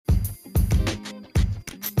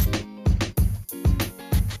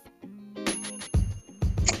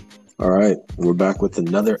All right, we're back with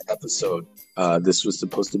another episode. This was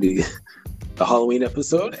supposed to be a Halloween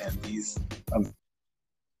episode, and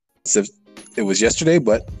as if it was yesterday,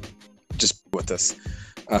 but just with us.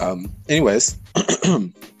 Anyways,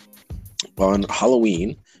 on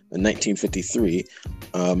Halloween in 1953,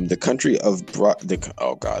 the country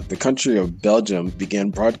of Belgium began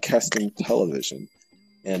broadcasting television,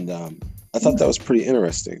 and I thought that was pretty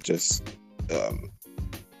interesting. Just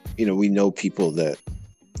we know people that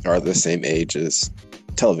are the same age as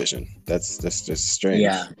television. That's just strange.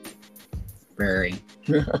 Yeah, very.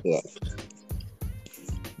 Yeah.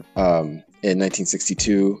 In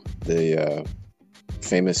 1962, the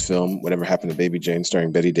famous film "Whatever Happened to Baby Jane,"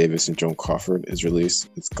 starring Betty Davis and Joan Crawford, is released.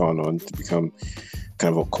 It's gone on to become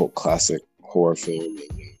kind of a cult classic horror film.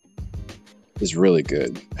 It's really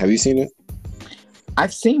good. Have you seen it?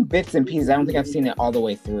 I've seen bits and pieces. I don't think I've seen it all the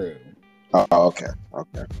way through. Oh, okay.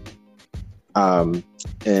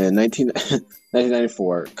 In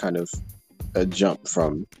 1994, kind of a jump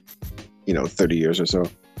from 30 years or so.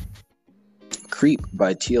 Creep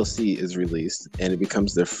by TLC is released, and it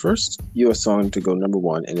becomes their first U.S. song to go number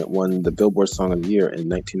one, and it won the Billboard Song of the Year in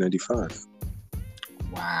 1995.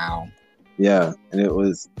 Wow. Yeah, and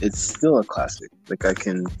it's still a classic. Like, I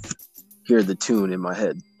can hear the tune in my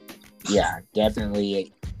head. Yeah,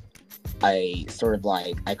 definitely a sort of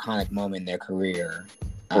like iconic moment in their career.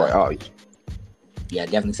 Yeah,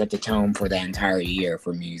 definitely set the tone for that entire year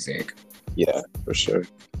for music. Yeah, for sure.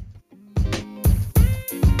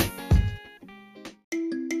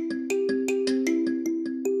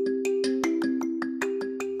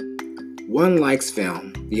 One likes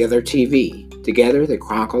film, the other TV. Together, they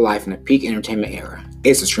chronicle life in the peak entertainment era.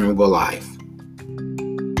 It's a streamable life.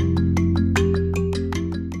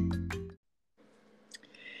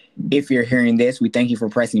 If you're hearing this, we thank you for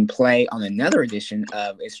pressing play on another edition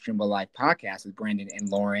of a Streamable Life podcast with Brandon and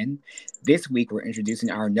Lorin. This week, we're introducing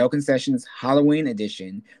our No Concessions Halloween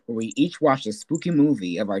edition, where we each watch a spooky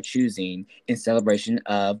movie of our choosing in celebration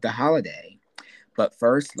of the holiday. But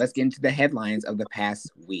first, let's get into the headlines of the past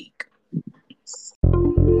week.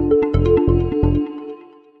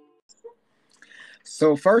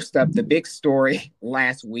 So first up, the big story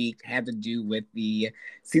last week had to do with the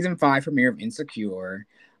season 5 premiere of Insecure,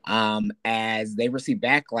 as they received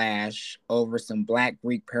backlash over some Black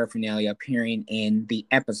Greek paraphernalia appearing in the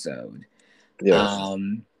episode. Yes.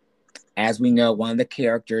 As we know, one of the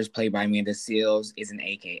characters played by Amanda Seales is an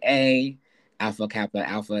AKA, Alpha Kappa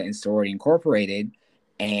Alpha and Sorority Incorporated,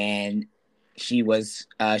 and she was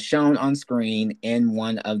shown on screen in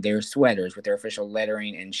one of their sweaters with their official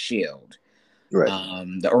lettering and shield. Right.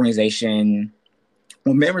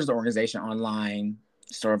 Members of the organization online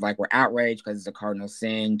sort of like were outraged because it's a cardinal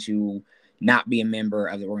sin to not be a member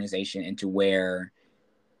of the organization and to wear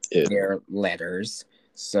their letters.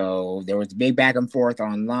 So there was a big back and forth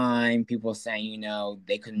online. People saying,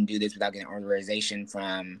 they couldn't do this without getting authorization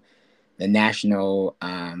from the national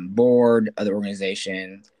board of the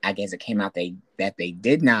organization. I guess it came out that they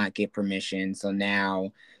did not get permission. So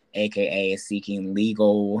now AKA is seeking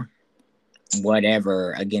legal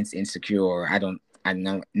whatever against Insecure. I'm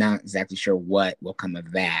not exactly sure what will come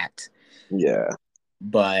of that. Yeah.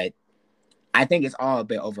 But I think it's all a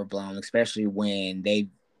bit overblown, especially when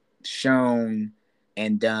they've shown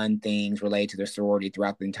and done things related to their sorority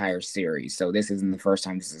throughout the entire series. So this isn't the first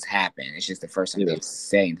time this has happened. It's just the first time they've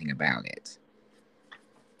said anything about it.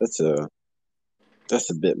 That's a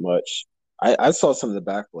bit much. I saw some of the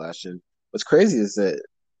backlash, and what's crazy is that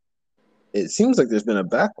it seems like there's been a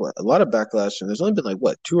lot of backlash, and there's only been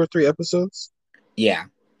 2 or 3 episodes. Yeah,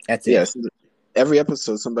 that's it. Yeah, so every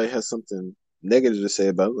episode somebody has something negative to say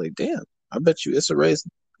about it. Like, damn, I bet you Issa Rae's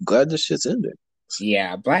glad this shit's ending.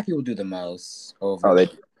 Yeah, Black people do the most over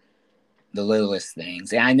the littlest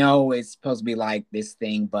things. And I know it's supposed to be like this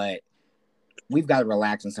thing, but we've got to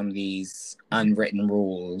relax on some of these unwritten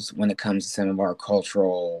rules when it comes to some of our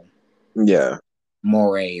cultural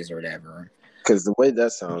mores or whatever. Because the way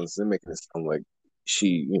that sounds, they're making it sound like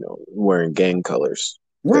she, wearing gang colors.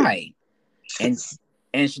 Right. And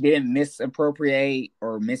she didn't misappropriate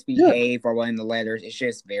or misbehave or one in the letters. It's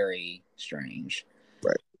just very strange.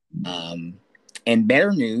 Right. And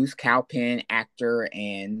better news, Kal Penn, actor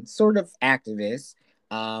and sort of activist,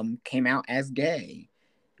 came out as gay.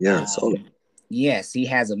 Yeah, I saw that. Yes, he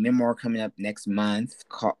has a memoir coming up next month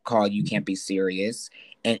called You Can't Be Serious.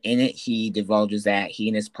 And in it, he divulges that he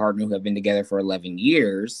and his partner, who have been together for 11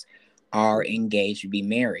 years, are engaged to be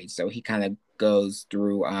married. So he kind of goes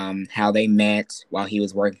through how they met while he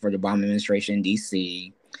was working for the Obama administration in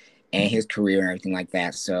D.C. and his career and everything like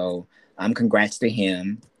that. So congrats to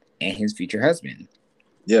him and his future husband.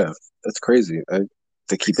 Yeah, that's crazy.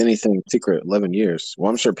 to keep anything secret 11 years.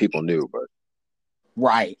 Well, I'm sure people knew, but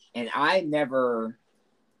right. And I never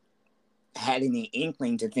had any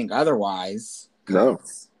inkling to think otherwise no,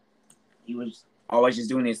 because he was always just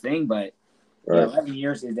doing his thing. But yeah, right, 11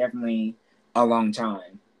 years is definitely a long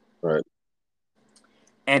time. right.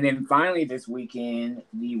 And then finally this weekend,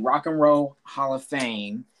 the Rock and Roll Hall of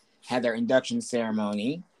Fame had their induction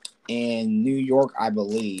ceremony in New York, I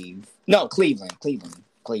believe. No, Cleveland.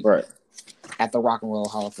 Right. At the Rock and Roll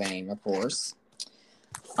Hall of Fame, of course.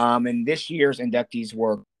 And this year's inductees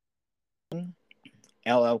were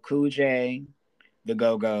LL Cool J, The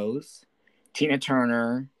Go-Go's, Tina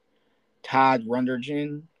Turner, Todd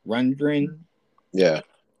Rundgren, Yeah.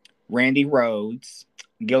 Randy Rhoads,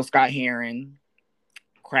 Gil Scott-Heron,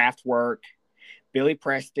 Kraftwerk, Billy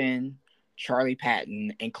Preston, Charlie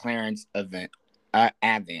Patton, and Clarence Avant.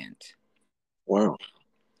 Wow.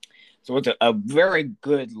 So it's a very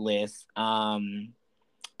good list.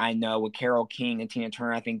 I know with Carole King and Tina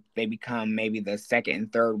Turner, I think they become maybe the second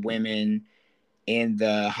and third women in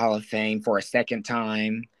the Hall of Fame for a second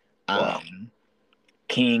time. Wow.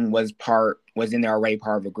 King was in there already,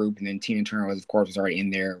 part of a group, and then Tina Turner was already in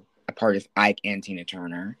there, a part of Ike and Tina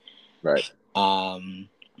Turner. Right.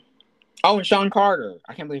 Oh, and Sean Carter.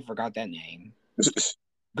 I can't believe I forgot that name.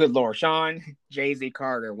 Good Lord. Sean Jay-Z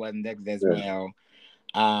Carter was inducted as well.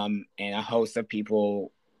 And a host of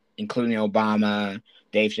people, including Obama,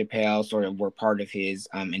 Dave Chappelle, sort of were part of his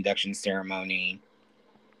induction ceremony.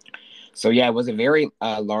 So, yeah, it was a very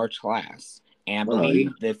large class. And I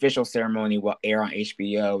believe the official ceremony will air on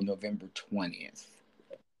HBO November 20th.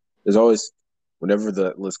 There's always, whenever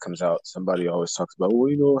the list comes out, somebody always talks about, well,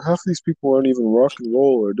 you know, half of these people aren't even rock and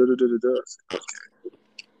roll or da-da-da-da-da. Okay.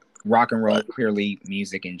 Rock and roll, clearly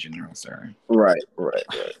music in general, sir. Right.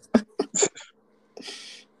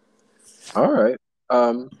 All right.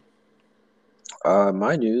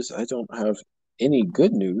 My news, I don't have any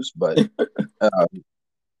good news, but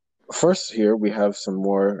first here we have some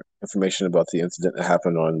more information about the incident that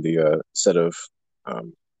happened on the set of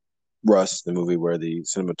Rust, the movie where the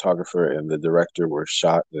cinematographer and the director were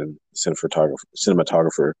shot, and the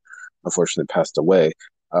cinematographer unfortunately passed away.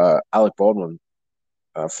 Alec Baldwin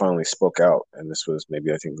finally spoke out, and this was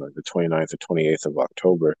maybe I think like the 29th or 28th of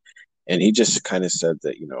October, and he just kind of said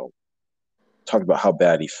that, you know, talked about how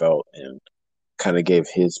bad he felt and kind of gave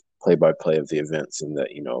his play-by-play of the events, and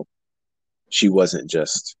that, you know, she wasn't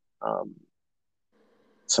just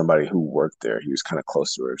somebody who worked there. He was kind of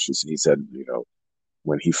close to her. He said, you know,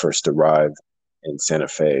 when he first arrived in Santa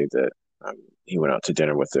Fe, that he went out to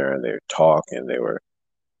dinner with her and they talked and they were,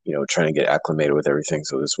 you know, trying to get acclimated with everything.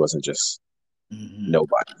 So this wasn't just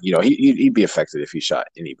nobody. You know, he'd be affected if he shot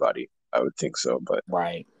anybody. I would think so, but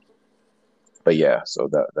right. But yeah, so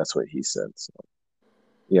that's what he said. So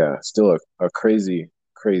yeah, still a crazy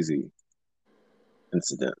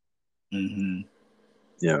incident. Mm-hmm.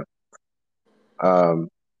 Yeah.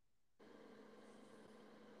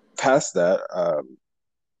 Past that,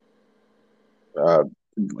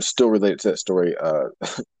 still related to that story,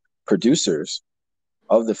 producers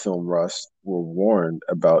of the film Rust were warned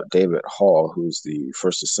about David Hall, who's the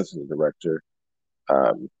first assistant director,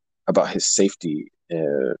 about his safety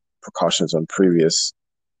precautions on previous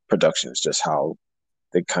productions, just how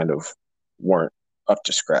they kind of weren't up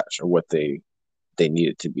to scratch or what they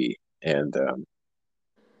needed to be, and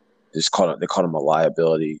they called him a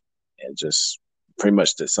liability, and just pretty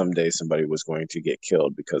much that someday somebody was going to get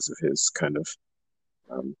killed because of his kind of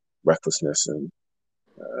recklessness and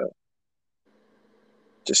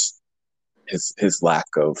just his lack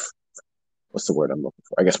of, what's the word I'm looking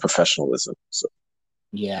for? I guess professionalism. So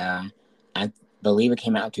yeah, I believe it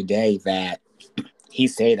came out today that he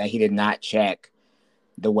said that he did not check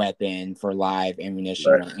the weapon for live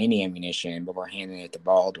ammunition or any ammunition before handing it to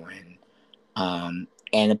Baldwin.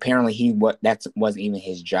 And apparently that wasn't even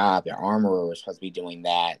his job. The armorer was supposed to be doing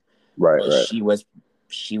that. Right.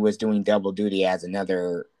 She was doing double duty as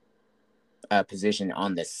another position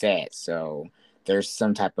on the set. So there's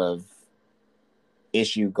some type of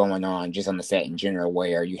issue going on just on the set in general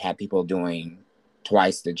where you have people doing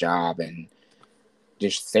twice the job and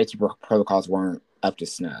just safety protocols weren't up to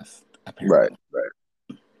snuff. Apparently.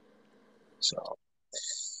 Right. So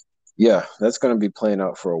yeah, that's going to be playing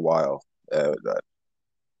out for a while.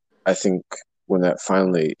 I think when that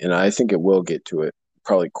finally, and I think it will get to it,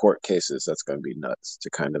 probably court cases, that's going to be nuts to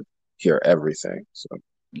kind of hear everything. So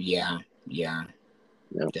yeah,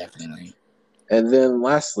 definitely. And then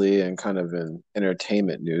lastly, and kind of in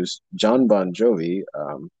entertainment news, John Bon Jovi,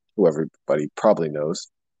 who everybody probably knows,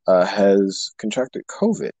 has contracted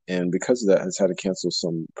COVID, and because of that, has had to cancel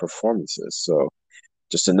some performances. So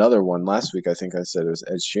just another one. Last week, I think I said it was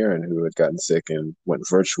Ed Sheeran who had gotten sick and went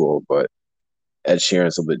virtual, but Ed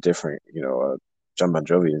Sheeran's a little bit different. John Bon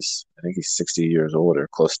Jovi is, I think he's 60 years old or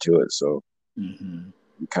close to it. So you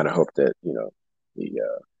kind of hope that,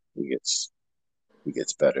 he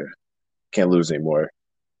gets better. Can't lose anymore.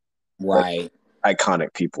 Right.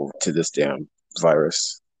 Iconic people to this damn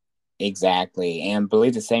virus. Exactly. And I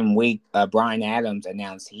believe the same week, Bryan Adams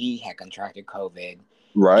announced he had contracted COVID.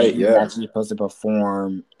 Right, and he was actually supposed to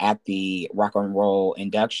perform at the Rock and Roll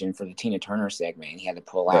induction for the Tina Turner segment. He had to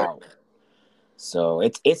pull out. So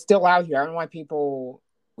it's still out here. I don't know why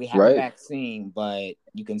we have a vaccine, but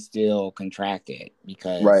you can still contract it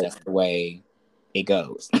because that's the way it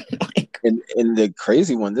goes. and the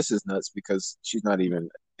crazy one, this is nuts because she's not even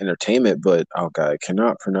entertainment, but oh god, I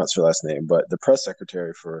cannot pronounce her last name, but the press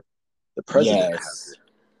secretary for the president has it.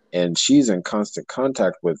 And she's in constant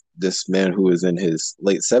contact with this man who is in his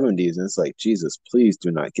late 70s. And it's like, Jesus, please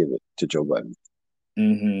do not give it to Joe Biden.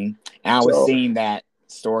 And I was seeing that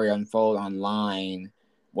story unfold online,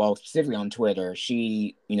 well, specifically on Twitter.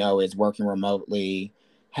 She, is working remotely,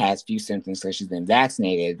 has few symptoms because she's been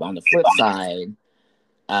vaccinated. But on the flip side,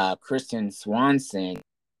 Kristen Swanson,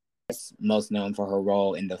 most known for her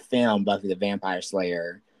role in the film Buffy the Vampire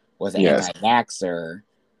Slayer, was an anti-vaxxer.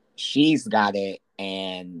 She's got it,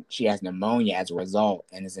 and she has pneumonia as a result,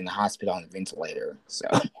 and is in the hospital on a ventilator. So,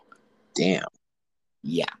 damn.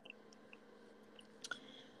 Yeah.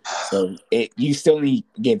 So you still need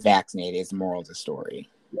to get vaccinated. Is the moral of the story.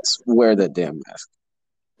 Yes, wear that damn mask.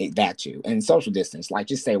 That too, and social distance. Like,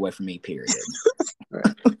 just stay away from me. Period.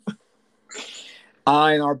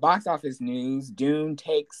 In our box office news, Dune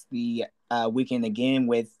takes the weekend again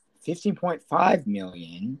with 15.5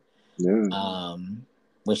 million.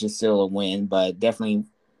 Which is still a win, but definitely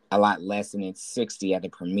a lot less than its 60 at the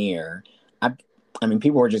premiere. I mean,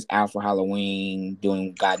 people were just out for Halloween,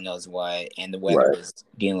 doing God knows what, and the weather was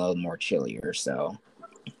getting a little more chillier. So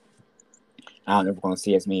I don't know if we're going to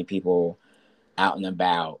see as many people out and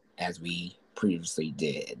about as we previously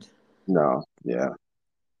did. No, yeah.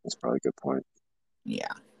 That's probably a good point.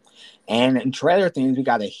 Yeah. And in trailer things, we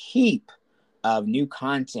got a heap of new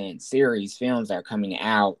content, series, films that are coming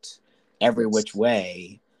out every which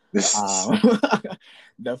way.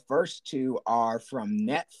 The first two are from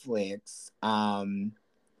Netflix.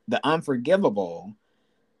 The Unforgivable,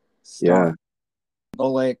 starring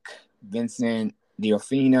Bullock, Vincent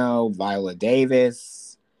D'Onofrio, Viola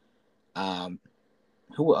Davis.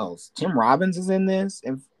 Who else? Tim Robbins is in this.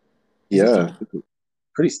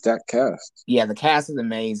 Pretty stacked cast. Yeah, the cast is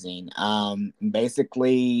amazing.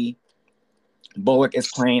 Basically, Bullock is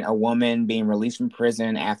playing a woman being released from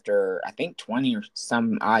prison after, I think, 20 or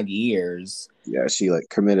some odd years. Yeah, she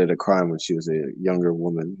committed a crime when she was a younger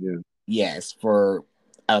woman. Yeah. Yes, for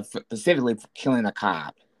specifically for killing a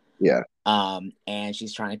cop. Yeah. And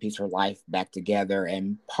she's trying to piece her life back together.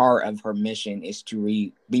 And part of her mission is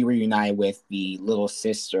to be reunited with the little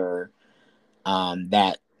sister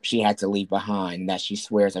that she had to leave behind, that she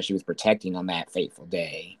swears that she was protecting on that fateful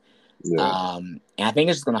day. Yeah. And I think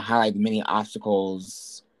it's just going to highlight the many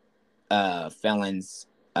obstacles felons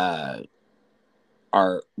are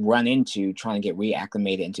run into trying to get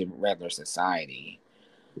reacclimated into regular society.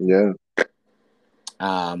 Yeah.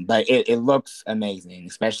 But it looks amazing,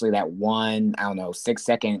 especially that one,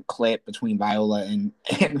 6-second clip between Viola and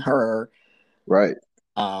her. Right.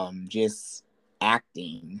 Just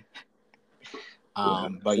acting.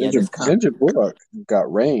 But Sandra Bullock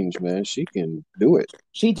got range, man. She can do it.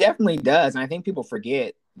 She definitely does, and I think people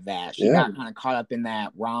forget that she got kind of caught up in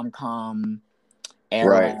that rom-com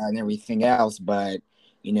era and everything else. But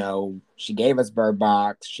she gave us Bird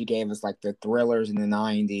Box. She gave us the thrillers in the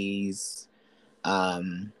 90s.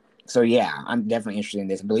 So yeah, I'm definitely interested in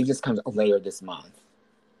this. I believe this comes later this month.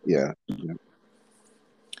 Yeah.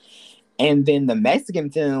 And then the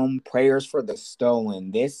Mexican film Prayers for the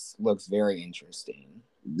Stolen. This looks very interesting.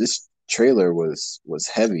 This trailer was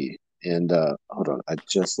heavy, and hold on, I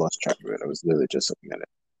just lost track of it. I was literally just looking at it.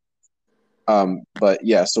 But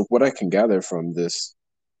yeah, so what I can gather from this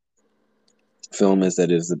film is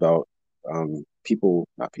that it is about not people,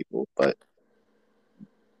 but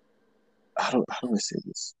how do I say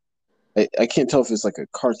this? I can't tell if it's like a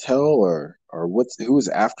cartel or who is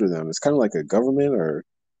after them. It's kind of like a government or.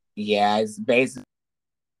 Yeah, it's basically,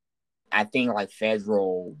 I think,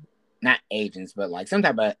 federal, not agents, but some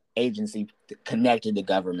type of agency connected to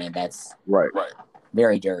government that's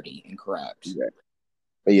very dirty and corrupt. Yeah.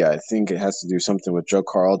 But yeah, I think it has to do something with drug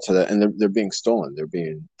cartel, and they're being stolen. They're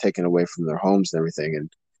being taken away from their homes and everything.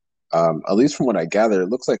 And at least from what I gather, it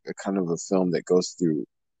looks like a kind of a film that goes through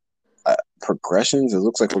progressions. It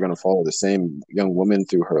looks like we're going to follow the same young woman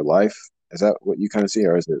through her life. Is that what you kind of see,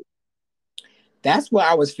 or is it? That's what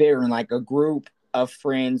I was figuring, like a group of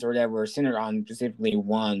friends or whatever, centered on specifically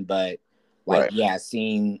one, but like Right. yeah,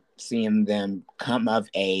 seeing them come of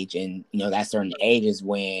age, and that certain age is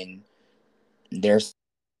when they're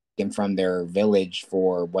taken from their village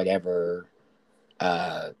for whatever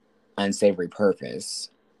uh unsavory purpose.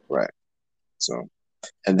 Right. So,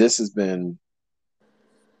 and this has been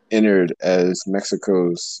entered as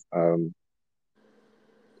Mexico's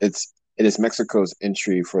it is Mexico's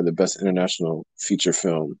entry for the best international feature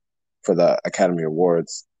film for the Academy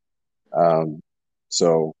Awards. Um,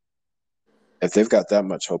 so if they've got that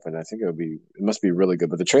much hope, and I think it must be really good.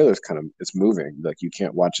 But the trailer is it's moving. Like you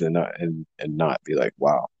can't watch it and not be like,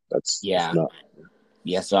 wow, that's Yeah. not.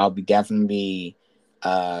 Yeah, so I'll be definitely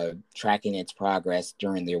tracking its progress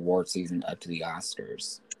during the award season up to the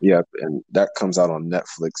Oscars. Yep, and that comes out on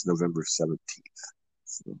Netflix November 17th.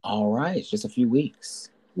 So, All right, it's just a few weeks.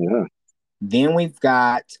 yeah, Then we've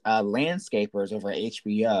got Landscapers over at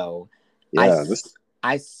HBO. I yeah, this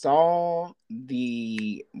I saw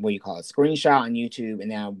the what do you call it screenshot on YouTube, and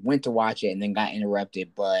then I went to watch it and then got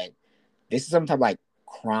interrupted. But this is some type of like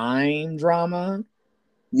crime drama.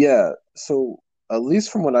 yeah. So at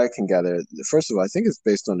least from what I can gather, first of all, I think it's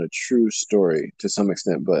based on a true story to some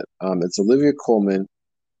extent, but it's Olivia Colman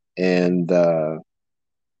and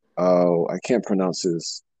oh, I can't pronounce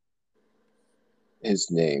his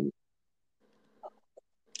name.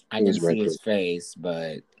 I It can was right see there. his face,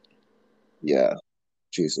 but Yeah,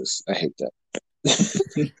 Jesus, I hate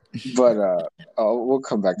that. But we'll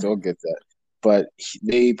come back to. We'll get that. But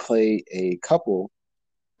they play a couple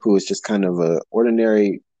who is just kind of a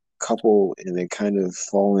ordinary couple, and they kind of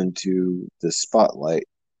fall into the spotlight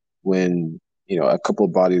when a couple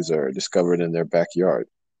of bodies are discovered in their backyard,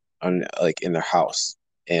 like in their house,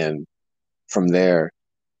 and from there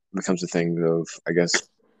it becomes a thing of, I guess,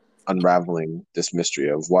 unraveling this mystery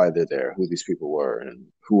of why they're there, who these people were, and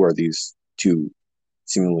who are these two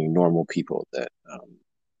seemingly normal people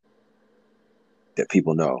that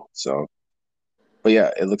people know. So, but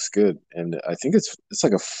yeah, it looks good, and I think it's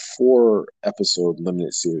like a 4 episode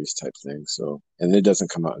limited series type thing. So, and it doesn't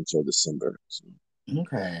come out until December. So,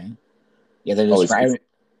 okay. Yeah, they're always we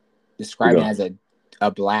describing it go as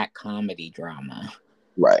a black comedy drama.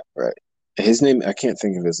 right, right. His name, I can't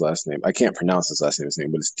think of his last name. I can't pronounce his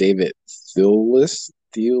name, but it's David Thewlis,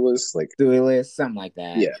 like Clueless, something like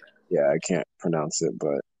that. yeah, yeah. I can't pronounce it,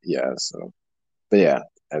 but yeah. So, but yeah,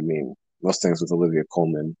 I mean, most things with Olivia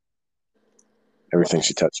Colman, everything Right.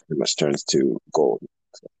 she touches pretty much turns to gold.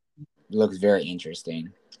 So, Looks very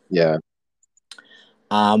interesting. yeah,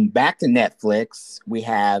 Back to Netflix, we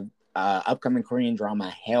have upcoming Korean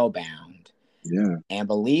drama Hellbound. yeah, And I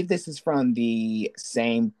believe this is from the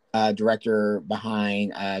same director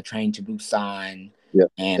behind Train to Busan yep,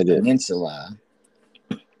 and it is. Peninsula.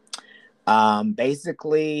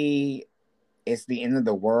 Basically, it's the end of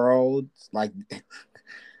the world. Like,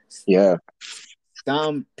 Yeah,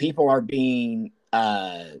 some people are being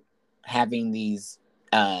having these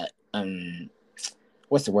um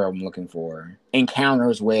what's the word I'm looking for?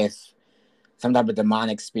 Encounters with some type of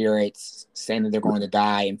demonic spirits saying that they're going to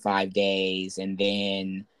die in 5 days, and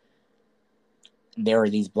then there are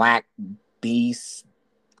these black beasts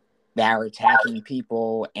that are attacking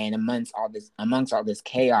people, and amongst all this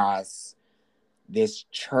chaos, this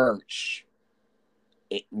church,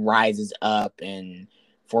 it rises up and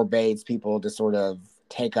forbids people to sort of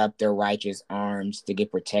take up their righteous arms to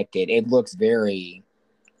get protected. It looks very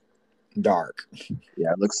dark.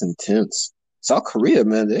 yeah, it looks intense. South Korea,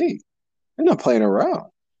 man, they're not playing around.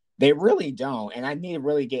 They really don't, and I need to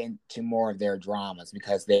really get into more of their dramas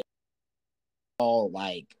because they all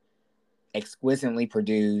like exquisitely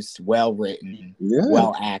produced, well written, Yeah,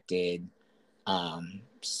 well acted.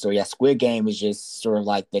 So yeah, Squid Game is just sort of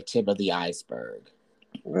like the tip of the iceberg.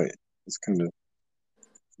 right. It's kind of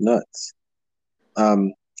nuts. All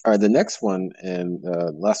right, the next one and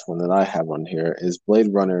last one that I have on here is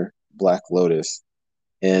Blade Runner Black Lotus,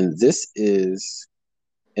 and this is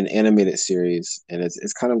an animated series, and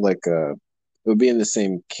it's kind of like it would be in the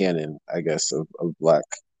same canon, I guess,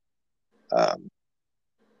 um,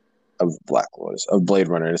 of Black Lotus of Blade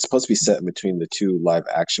Runner, and it's supposed to be set in between the two live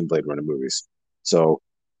action Blade Runner movies. So,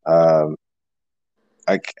 um,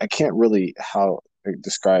 I can't really how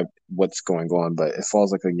describe what's going on, but it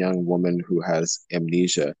follows like a young woman who has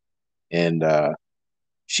amnesia, and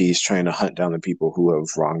she's trying to hunt down the people who have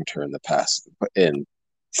wronged her in the past and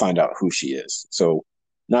find out who she is. So,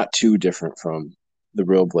 not too different from the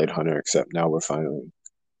real Blade Hunter, except now we're finally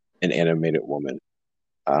an animated woman.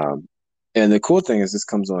 Um, And the cool thing is this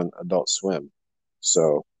comes on Adult Swim.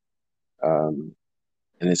 So, and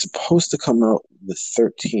it's supposed to come out the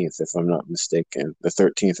 13th, if I'm not mistaken. The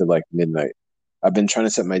 13th at like midnight. I've been trying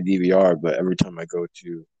to set my DVR, but every time I go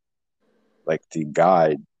to like the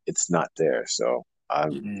guide, it's not there. So I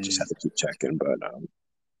just have to keep checking.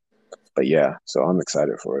 But yeah, so I'm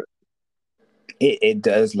excited for it. It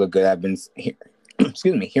does look good. I've been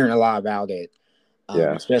excuse me, hearing a lot about it.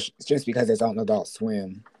 Yeah. Especially just because it's on Adult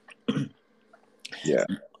Swim. Yeah.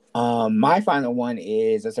 My final one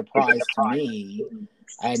is a surprise to me.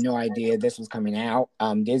 I had no idea this was coming out.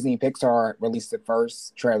 Disney Pixar released the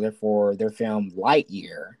first trailer for their film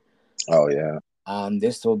Lightyear. Oh yeah.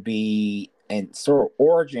 This will be an sort of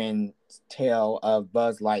origin tale of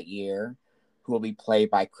Buzz Lightyear, who will be played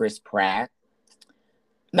by Chris Pratt.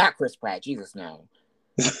 Not Chris Pratt, Jesus no.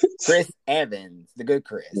 Chris Evans, the good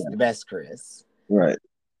Chris, the best Chris. Right.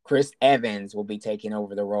 Chris Evans will be taking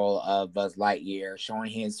over the role of Buzz Lightyear, showing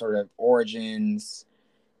his sort of origins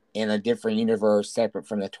in a different universe separate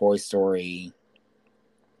from the Toy Story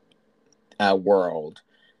world.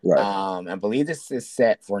 Right. I believe this is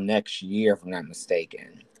set for next year, if I'm not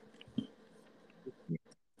mistaken.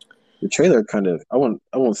 The trailer kind of I won't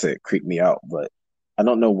say it creeped me out, but I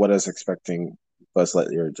don't know what I was expecting Buzz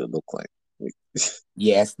Lightyear to look like.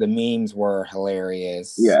 Yes, the memes were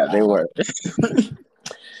hilarious. Yeah, they were.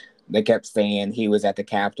 They kept saying he was at the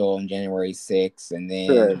Capitol on January 6th, and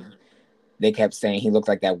then they kept saying he looked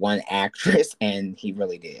like that one actress, and he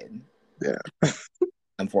really did. Yeah.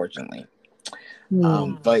 Unfortunately.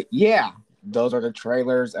 But yeah, those are the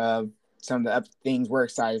trailers of some of the things we're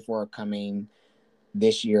excited for coming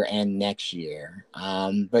this year and next year.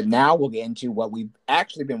 But now we'll get into what we've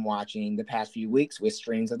actually been watching the past few weeks with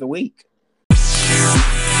streams of the week.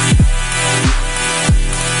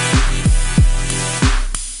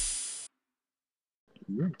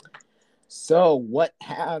 So, what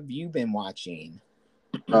have you been watching?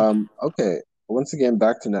 Okay. Once again,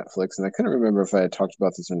 back to Netflix, and I couldn't remember if I had talked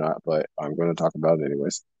about this or not, but I'm going to talk about it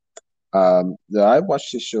anyways. I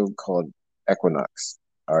watched this show called Equinox,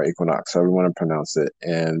 or Equinox, however you want to pronounce it,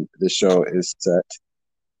 and this show is set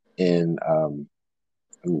in I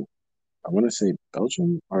want to say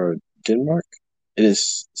Belgium or Denmark. It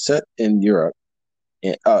is set in Europe,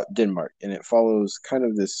 Denmark, and it follows kind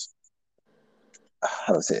of this.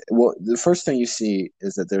 How to say it? Well, the first thing you see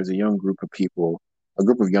is that there's a young group of people, a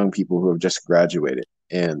group of young people who have just graduated,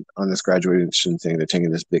 and on this graduation thing, they're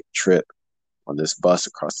taking this big trip on this bus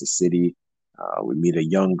across the city. We meet a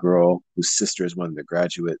young girl whose sister is one of the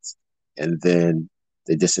graduates, and then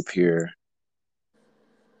they disappear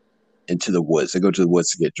into the woods. They go to the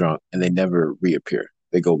woods to get drunk, and they never reappear.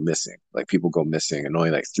 They go missing. Like people go missing, and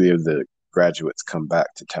only like three of the graduates come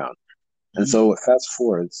back to town. And so it fast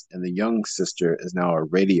forwards, and the young sister is now a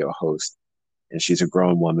radio host, and she's a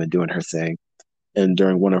grown woman doing her thing. And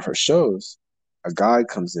during one of her shows, a guy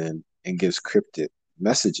comes in and gives cryptic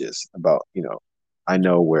messages about, I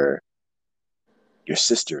know where your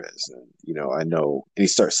sister is, and I know. And he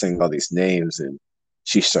starts saying all these names, and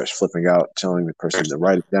she starts flipping out, telling the person to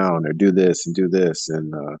write it down or do this and do this,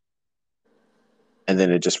 and then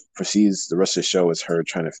it just proceeds. The rest of the show is her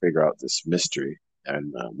trying to figure out this mystery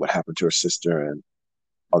and what happened to her sister and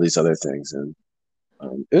all these other things. And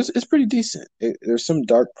it's pretty decent. There's some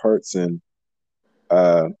dark parts and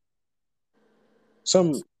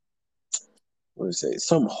some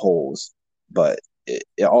some holes, but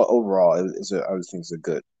overall I would think it's a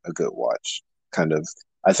good watch. Kind of,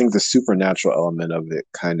 I think the supernatural element of it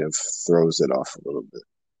kind of throws it off a little bit.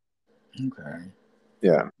 Okay.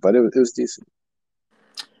 Yeah, but it was decent.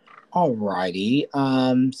 Alrighty.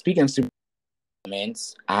 Speaking of super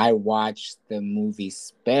elements, I watched the movie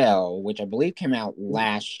Spell, which I believe came out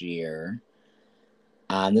last year.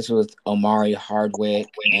 This was Omari Hardwick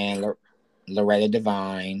and Loretta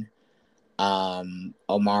Devine.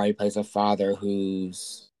 Omari plays a father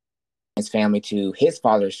who's his family to his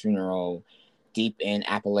father's funeral deep in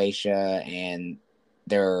Appalachia, and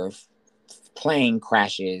their plane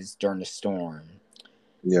crashes during the storm.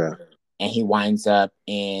 Yeah. And he winds up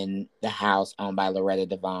in the house owned by Loretta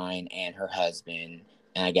Devine and her husband,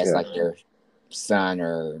 and I guess like their son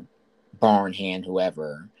or barn hand,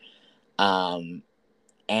 whoever. And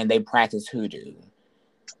they practice hoodoo.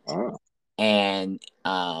 Oh. And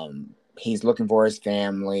he's looking for his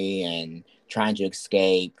family and trying to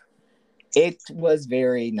escape. It was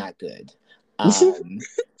very not good.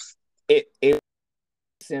 It was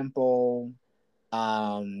simple.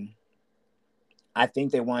 I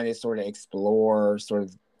think they wanted to sort of explore sort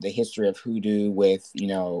of the history of hoodoo with,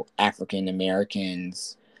 African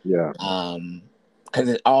Americans. Yeah. Because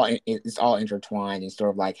it's all intertwined, and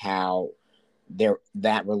sort of like how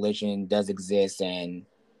that religion does exist, and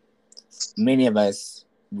many of us,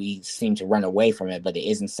 we seem to run away from it, but it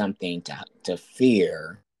isn't something to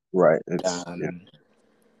fear. Right.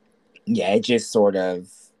 Yeah, it just sort of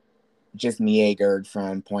just meagered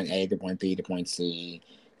from point A to point B to point C,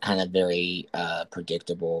 kind of very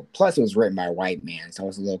predictable. Plus, it was written by a white man, so I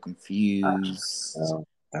was a little confused.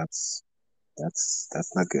 That's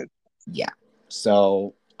that's not good. Yeah.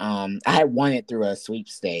 So I had won it through a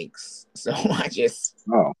sweepstakes, so I just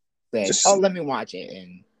said, "Oh, let me watch it,"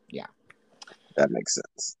 and yeah, that makes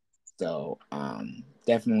sense. So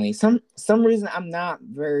definitely some reason I'm not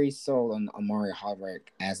very sold on Amari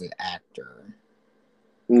Hardwick as an actor.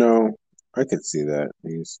 No, I could see that.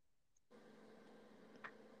 He's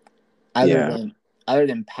other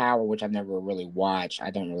than Power, which I've never really watched, I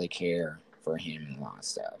don't really care for him in a lot of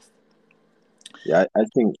stuff. Yeah, I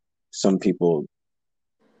think some people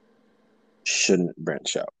shouldn't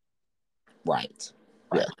branch out. Right.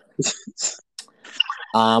 Yeah.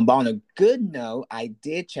 But on a good note, I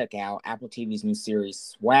did check out Apple TV's new series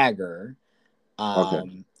Swagger.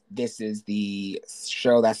 Okay. This is the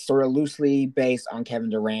show that's sort of loosely based on Kevin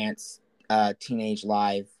Durant's teenage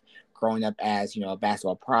life, growing up as, a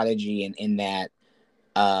basketball prodigy, and in that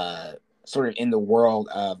sort of in the world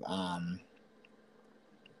of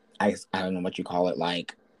I don't know what you call it,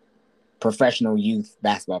 like professional youth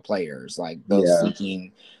basketball players, like those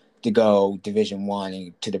seeking to go Division I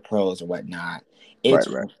and to the pros or whatnot.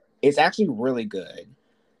 It's actually really good.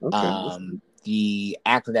 Okay. The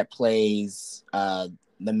actor that plays the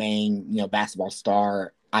main, basketball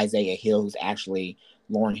star, Isaiah Hill, who's actually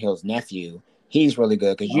Lauryn Hill's nephew, he's really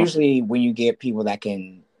good, because usually when you get people that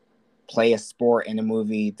can play a sport in a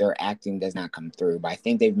movie, their acting does not come through. But I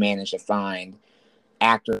think they've managed to find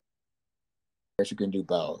actors who can do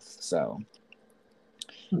both. So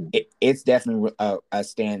it's definitely a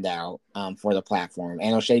standout for the platform.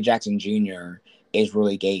 And O'Shea Jackson Jr. is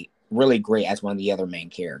really great as one of the other main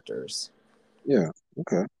characters. Yeah.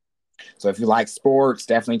 Okay. So if you like sports,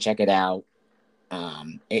 definitely check it out.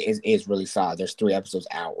 It is really solid. There's 3 episodes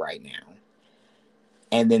out right now.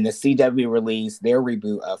 And then the CW released their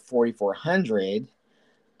reboot of 4400.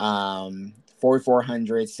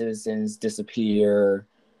 4400 citizens disappear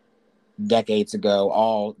decades ago,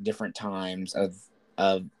 all different times of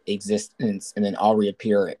existence, and then all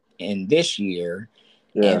reappear in this year.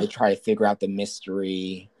 And to try to figure out the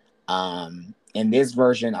mystery. In this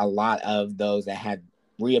version, a lot of those that had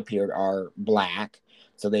reappeared are Black,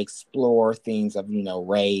 so they explore themes of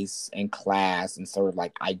race and class and sort of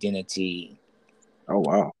like identity. Oh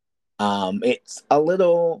wow. It's a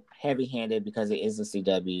little heavy-handed because it is a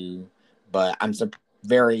CW, but I'm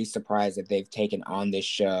very surprised that they've taken on this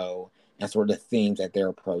show and sort of the themes that they're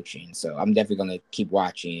approaching. So I'm definitely going to keep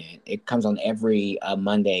watching it. It comes on every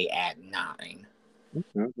Monday at 9.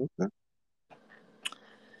 Okay.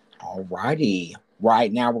 Alrighty.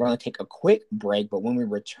 Right now, we're going to take a quick break, but when we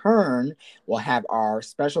return, we'll have our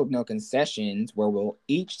special No Concessions, where we'll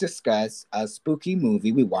each discuss a spooky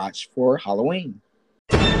movie we watched for Halloween.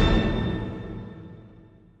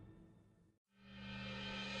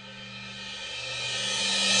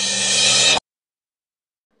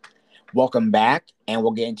 Welcome back, and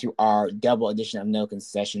we'll get into our double edition of No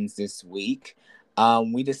Concessions this week.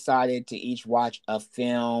 We decided to each watch a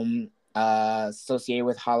film associated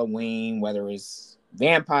with Halloween, whether it's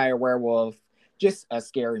vampire, werewolf, just a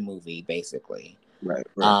scary movie, basically. Right.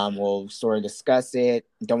 We'll sort of discuss it.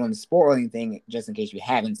 Don't want to spoil anything, just in case you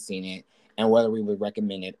haven't seen it, and whether we would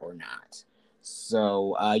recommend it or not.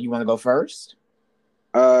 So, you want to go first?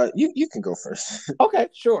 You can go first. Okay,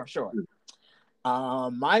 sure.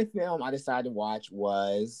 My film I decided to watch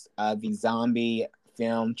was the zombie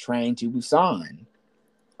film Train to Busan.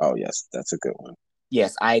 Oh yes, that's a good one.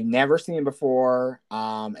 Yes, I had never seen it before,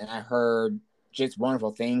 and I heard just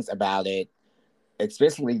wonderful things about it.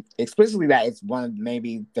 Explicitly that it's one of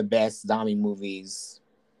maybe the best zombie movies,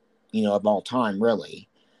 of all time, really.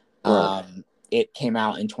 Right. It came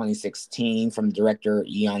out in 2016 from director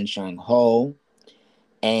Yeon Sang-ho.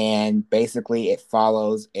 And basically, it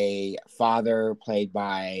follows a father played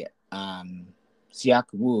by Siak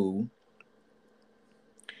Woo,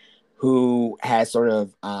 who has sort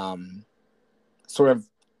of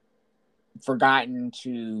forgotten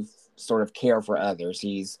to sort of care for others.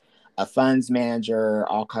 He's a funds manager,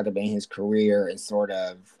 all caught up in his career, and sort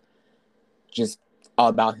of just all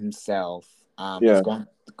about himself. He's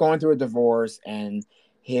going through a divorce, and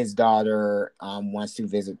his daughter wants to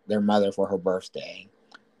visit their mother for her birthday.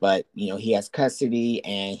 But, he has custody,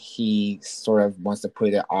 and he sort of wants to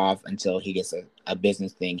put it off until he gets a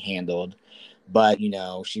business thing handled. But,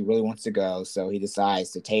 she really wants to go, so he decides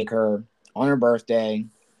to take her on her birthday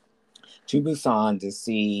to Busan to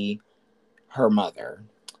see her mother.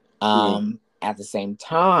 Yeah. At the same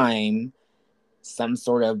time, some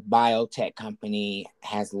sort of biotech company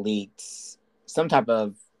has leaked some type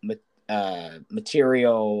of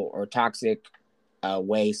material or toxic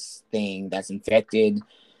waste thing that's infected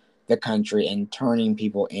the country and turning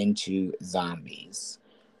people into zombies.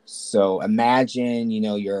 So imagine,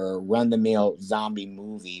 your run the mill zombie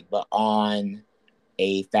movie, but on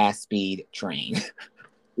a fast speed train.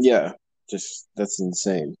 Yeah. Just that's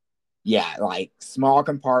insane. Yeah, like small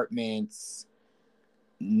compartments,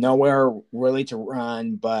 nowhere really to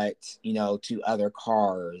run but, to other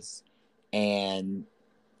cars, and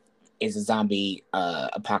it's a zombie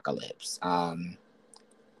apocalypse.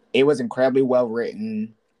 It was incredibly well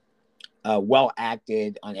written, well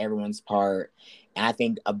acted on everyone's part. And I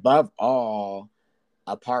think above all,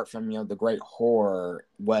 apart from the great horror,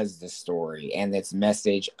 was the story and its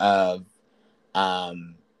message of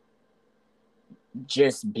um,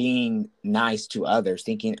 just being nice to others,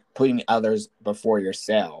 putting others before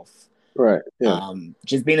yourself. Right. Yeah.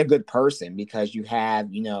 Just being a good person, because you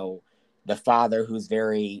have the father who's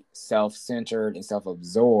very self-centered and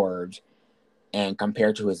self-absorbed, and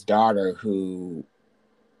compared to his daughter who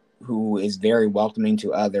is very welcoming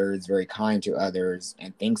to others, very kind to others,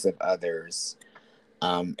 and thinks of others.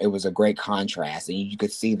 It was a great contrast, and you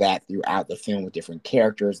could see that throughout the film with different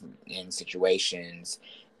characters and situations,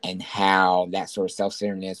 and how that sort of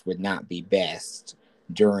self-centeredness would not be best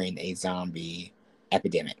during a zombie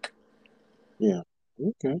epidemic. Yeah.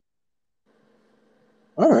 Okay.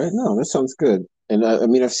 All right. No, that sounds good. And I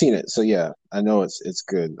mean, I've seen it, so yeah, I know it's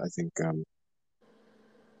good. I think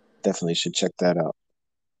definitely should check that out.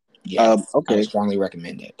 Yes, I Okay. strongly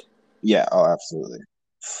recommend it. Yeah. Oh, absolutely.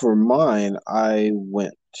 For mine, I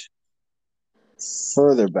went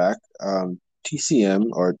further back. TCM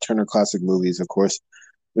or Turner Classic Movies, of course,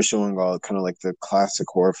 was showing all kind of like the classic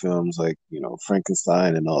horror films, like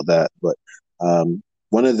Frankenstein and all that. But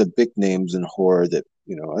one of the big names in horror that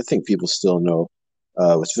I think people still know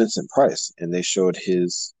was Vincent Price, and they showed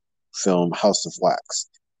his film House of Wax.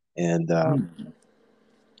 And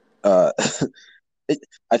uh, it,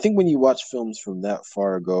 I think when you watch films from that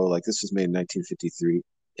far ago, like this was made in 1953,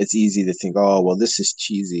 it's easy to think, oh, well, this is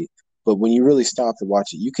cheesy. But when you really stop to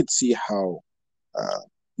watch it, uh, you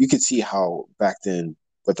could see how back then,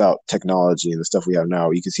 without technology and the stuff we have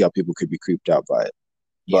now, you can see how people could be creeped out by it.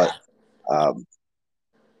 But Yeah. um,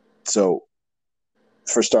 so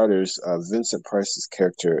for starters, Vincent Price's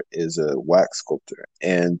character is a wax sculptor,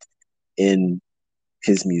 and in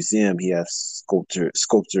his museum, he has sculptures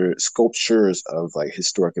of like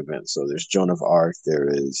historic events. So there's Joan of Arc, there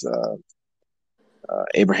is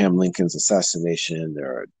Abraham Lincoln's assassination.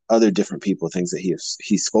 There are other different people, things that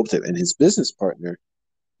he sculpted, and his business partner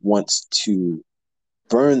wants to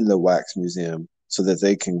burn the wax museum so that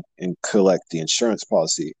they can collect the insurance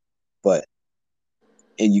policy. But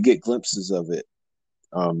and you get glimpses of it.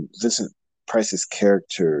 Vincent Price's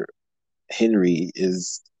character Henry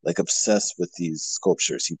is like obsessed with these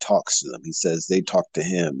sculptures. He talks to them. He says they talk to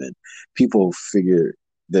him, and people figure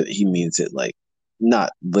that he means it like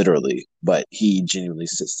not literally, but he genuinely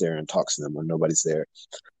sits there and talks to them when nobody's there.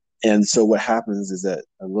 And so what happens is that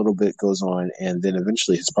a little bit goes on, and then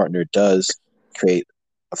eventually his partner does create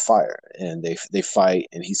a fire, and they fight,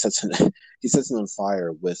 and he sets them on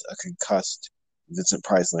fire with a concussed Vincent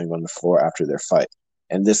Price laying on the floor after their fight,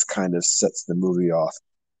 and this kind of sets the movie off.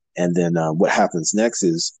 And then what happens next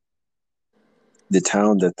is the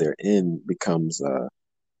town that they're in becomes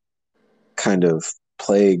kind of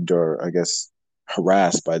plagued, or I guess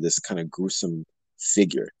harassed by this kind of gruesome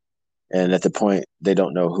figure. And at the point, they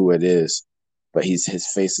don't know who it is, but his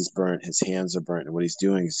face is burnt, his hands are burnt, and what he's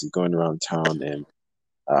doing is he's going around town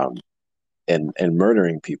um, and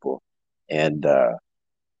murdering people, and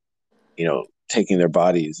taking their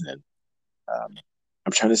bodies. And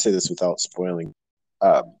I'm trying to say this without spoiling.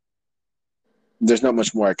 Um, there's not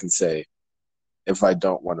much more I can say if I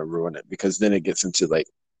don't want to ruin it, because then it gets into like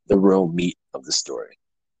the real meat of the story,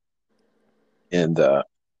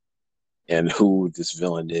 and who this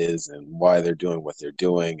villain is and why they're doing what they're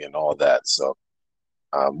doing and all that. So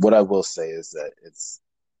what I will say is that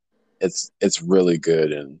it's really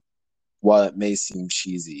good, and while it may seem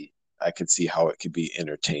cheesy, I could see how it could be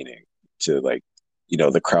entertaining to like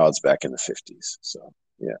the crowds back in the 50s. So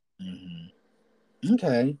yeah,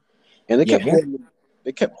 Okay. and Yeah.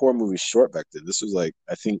 they kept horror movies short back then. This was like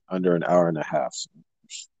I think under an hour and a half. So,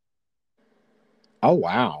 Oh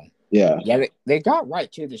wow. yeah. Yeah, they got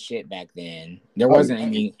right to the shit back then. There Oh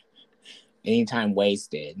wasn't yeah. any time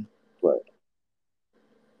wasted. Right.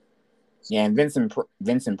 Yeah, and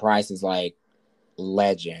Vincent Price is like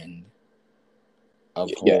legend of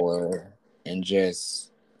Yeah, horror and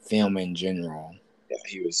just film in general. yeah,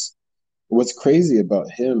 he was. What's crazy about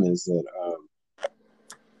him is that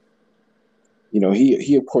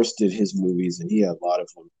he of course did his movies and he had a lot of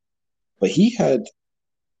them, but he had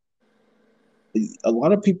a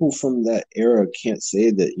lot of people from that era can't say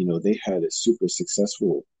that they had a super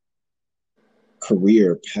successful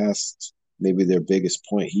career past maybe their biggest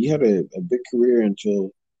point. He had a big career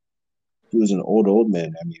until he was an old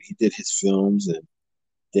man. I mean, he did his films and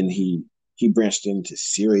then he branched into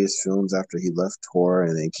serious films after he left horror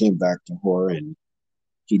and then came back to horror and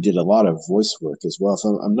he did a lot of voice work as well. If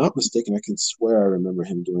I'm not mistaken, I can swear I remember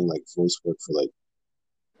him doing like voice work for like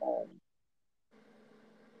um,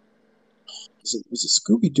 was it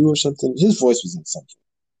Scooby Doo or something? His voice was in something.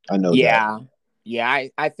 I know that. Yeah. Yeah,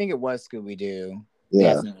 I think it was Scooby Doo.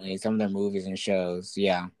 Yeah, Definitely. Some of their movies and shows.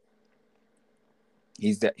 Yeah.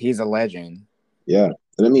 He's a legend. yeah.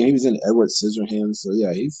 But I mean, he was in Edward Scissorhands, so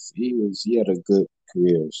yeah, he had a good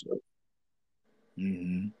career. So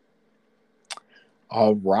Mm-hmm.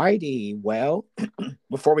 All righty. Well,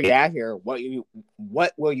 before we get out here,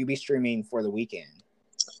 what will you be streaming for the weekend?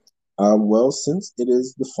 well, since it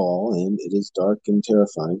is the fall and it is dark and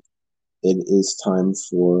terrifying, it is time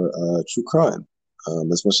for true crime.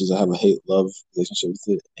 As much as I have a hate-love relationship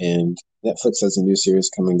with it, and Netflix has a new series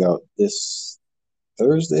coming out this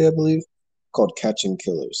Thursday, I believe, called Catching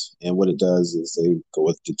Killers. And what it does is they go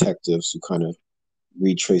with detectives who kind of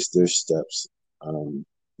retrace their steps,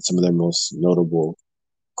 some of their most notable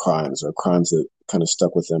crimes or crimes that kind of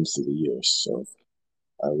stuck with them through the years. So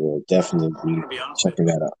I will definitely be checking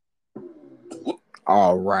that out.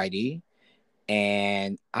 All righty.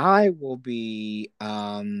 And I will be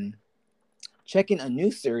checking a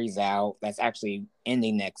new series out that's actually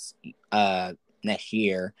ending next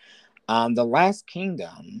year. The Last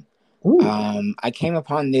Kingdom. Ooh, I came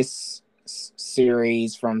upon this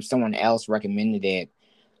series from someone else recommended it.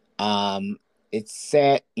 Um, it's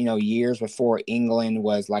set, years before England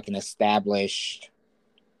was like an established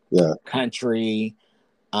yeah, country,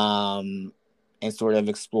 and sort of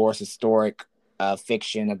explores historic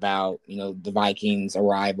fiction about the Vikings'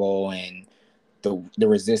 arrival and the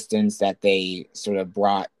resistance that they sort of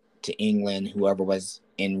brought to England, whoever was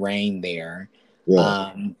in reign there.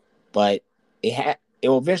 yeah. But it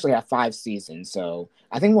will eventually have 5 seasons, so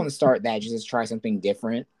I think I want to start that just to try something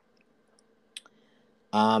different.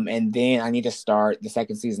 And then I need to start the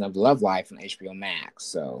second season of Love Life on HBO Max.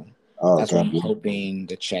 So Oh, that's what God, I'm hoping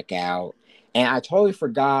to check out. And I totally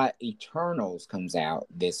forgot Eternals comes out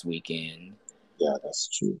this weekend. yeah, that's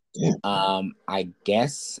true. Damn. I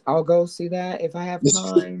guess I'll go see that if I have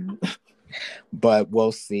time. But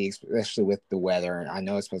we'll see, especially with the weather. I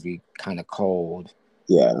know it's supposed to be kind of cold.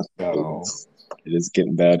 Yeah, So it is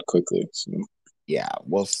getting bad quickly. So yeah,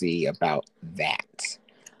 we'll see about that.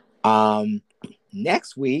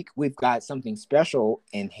 Next week, we've got something special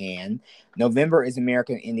in hand. November is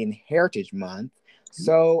American Indian Heritage Month.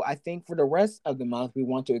 So I think for the rest of the month, we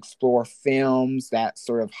want to explore films that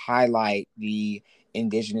sort of highlight the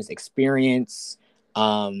indigenous experience.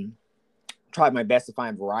 Try my best to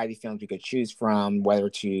find variety films we could choose from, whether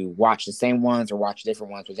to watch the same ones or watch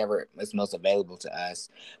different ones, whichever is most available to us.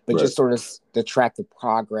 But right. just sort of to track the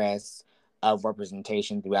progress of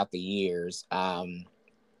representation throughout the years.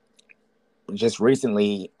 Just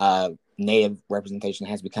recently, Native representation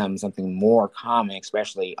has become something more common,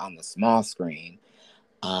 especially on the small screen.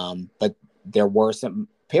 But there were some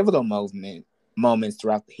pivotal moments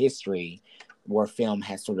throughout the history where film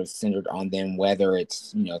has sort of centered on them, whether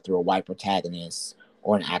it's through a white protagonist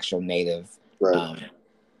or an actual Native Right.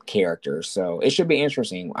 character. So it should be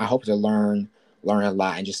interesting. I hope to learn a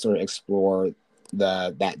lot and just sort of explore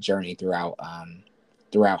that journey throughout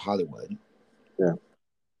Hollywood. Yeah.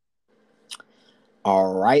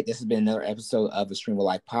 All right, this has been another episode of the Stream of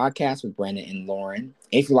Life podcast with Brandon and Lorin.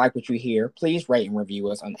 If you like what you hear, please rate and review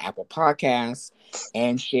us on Apple Podcasts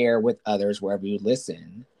and share with others wherever you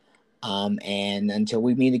listen. And until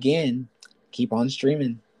we meet again, keep on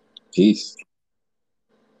streaming. Peace.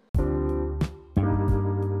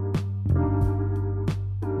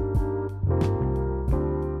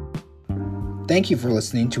 Thank you for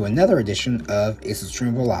listening to another edition of It's a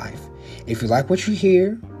Streamable Life. If you like what you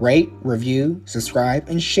hear, rate, review, subscribe,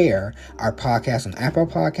 and share our podcast on Apple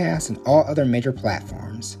Podcasts and all other major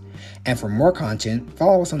platforms. And for more content,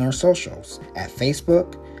 follow us on our socials at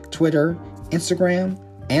Facebook, Twitter, Instagram,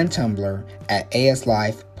 and Tumblr at AS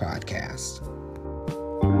Life Podcast.